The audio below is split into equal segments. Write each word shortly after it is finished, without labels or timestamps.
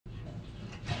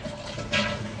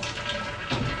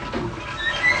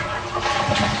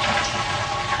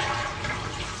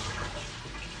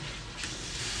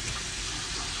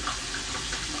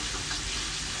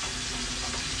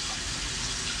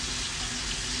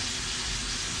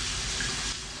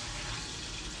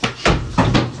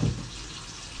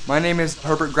My name is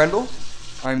Herbert Grendal.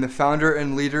 I'm the founder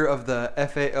and leader of the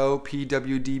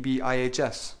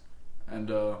FAO-PWDB-IHS. And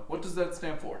what does that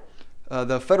stand for?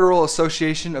 The Federal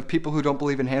Association of People Who Don't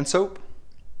Believe in Hand Soap.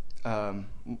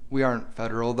 We aren't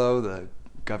federal though, the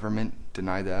government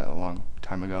denied that a long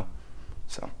time ago.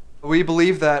 So we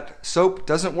believe that soap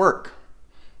doesn't work.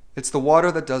 It's the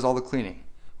water that does all the cleaning.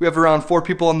 We have around 4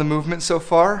 people on the movement so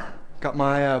far. Got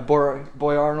my boy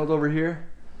Arnold over here.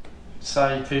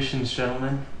 Salutations,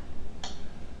 gentlemen.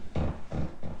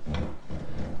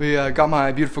 We got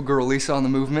my beautiful girl Lisa on the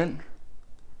movement.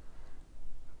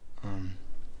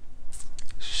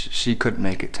 She couldn't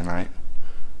make it tonight.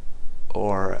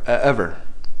 Or ever.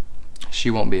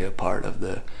 She won't be a part of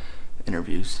the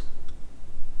interviews.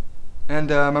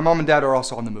 And my mom and dad are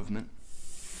also on the movement.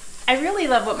 I really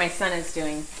love what my son is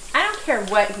doing. I don't care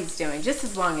what he's doing, just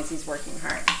as long as he's working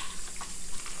hard.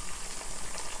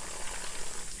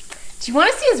 Do you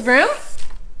want to see his room?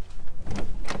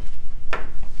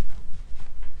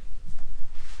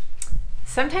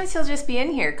 Sometimes he'll just be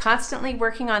in here, constantly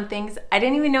working on things I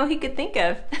didn't even know he could think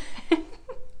of.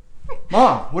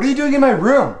 Mom, what are you doing in my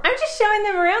room? I'm just showing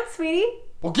them around, sweetie.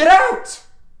 Well, get out!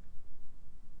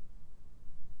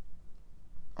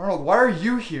 Arnold, why are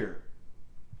you here?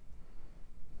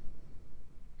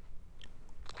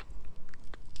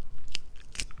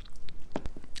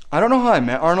 I don't know how I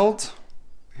met Arnold.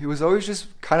 He was always just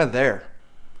kind of there.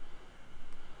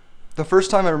 The first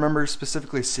time I remember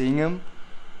specifically seeing him,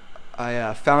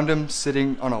 I found him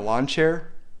sitting on a lawn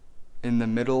chair in the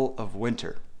middle of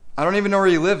winter. I don't even know where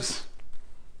he lives.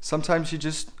 Sometimes he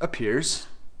just appears,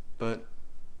 but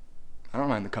I don't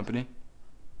mind the company.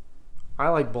 I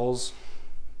like bowls.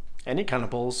 Any kind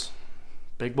of bowls.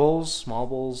 Big bowls, small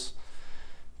bowls,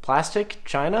 plastic,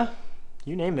 china,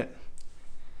 you name it.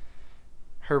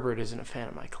 Herbert isn't a fan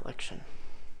of my collection.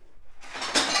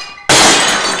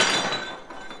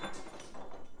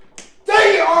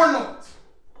 Dang it, Arnold!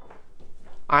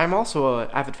 I'm also an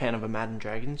avid fan of Imagine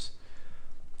Dragons.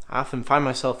 I often find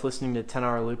myself listening to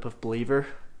 10-hour loop of Believer.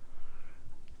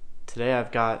 Today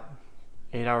I've got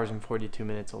 8 hours and 42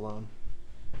 minutes alone.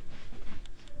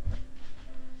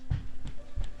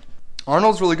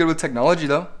 Arnold's really good with technology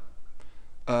though.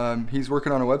 He's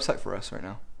working on a website for us right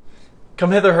now.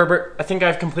 Come hither, Herbert. I think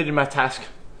I've completed my task.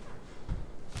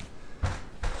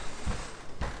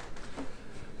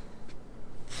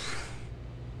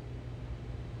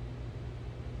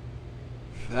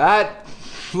 That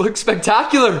looks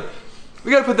spectacular.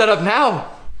 We gotta put that up now.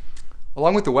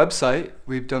 Along with the website,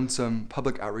 we've done some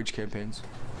public outreach campaigns.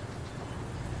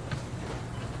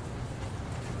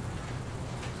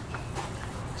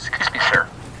 Excuse me, sir.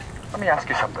 Let me ask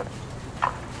you something.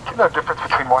 Do you know the difference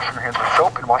between washing your hands with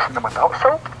soap and washing them without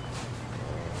soap?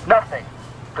 Nothing.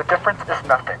 The difference is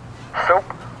nothing. Soap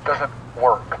doesn't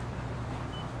work.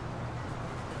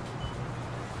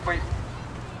 Wait.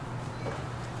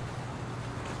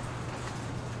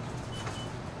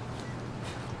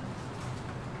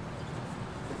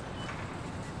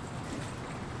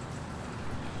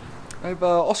 I've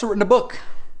also written a book,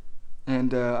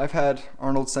 and I've had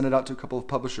Arnold send it out to a couple of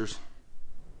publishers.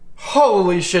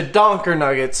 Holy shit, donker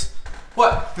nuggets.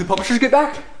 What? Did the publishers get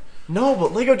back? No,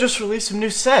 but Lego just released some new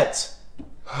sets.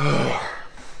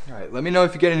 Alright, let me know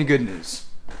if you get any good news.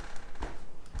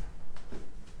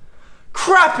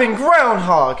 Crapping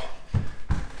groundhog!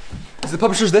 Is the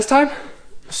publishers this time?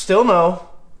 Still no,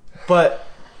 but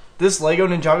this Lego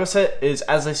Ninjago set is,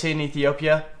 as they say in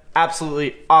Ethiopia,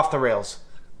 absolutely off the rails.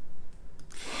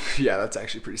 Yeah, that's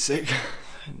actually pretty sick.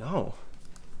 I know.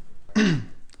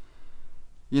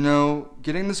 You know,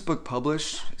 getting this book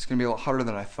published is going to be a lot harder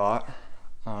than I thought.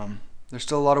 There's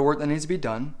still a lot of work that needs to be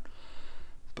done,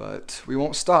 but we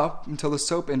won't stop until the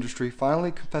soap industry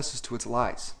finally confesses to its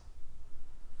lies.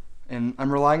 And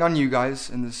I'm relying on you guys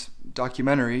in this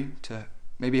documentary to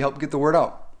maybe help get the word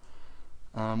out.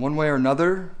 One way or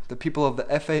another, the people of the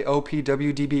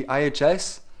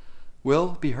FAO-PWDB-IHS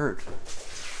will be heard.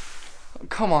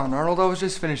 Come on, Arnold, I was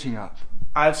just finishing up.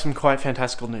 I have some quite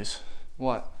fantastical news.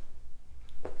 What?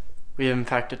 We have in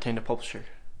fact attained a publisher.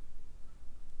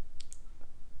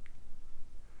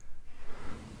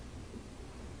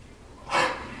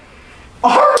 Arnold,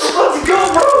 let's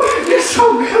go, bro! You're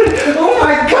so good! Oh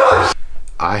my gosh!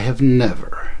 I have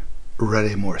never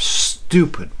read a more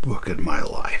stupid book in my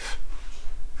life.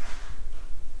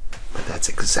 But that's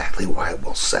exactly why it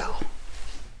will sell.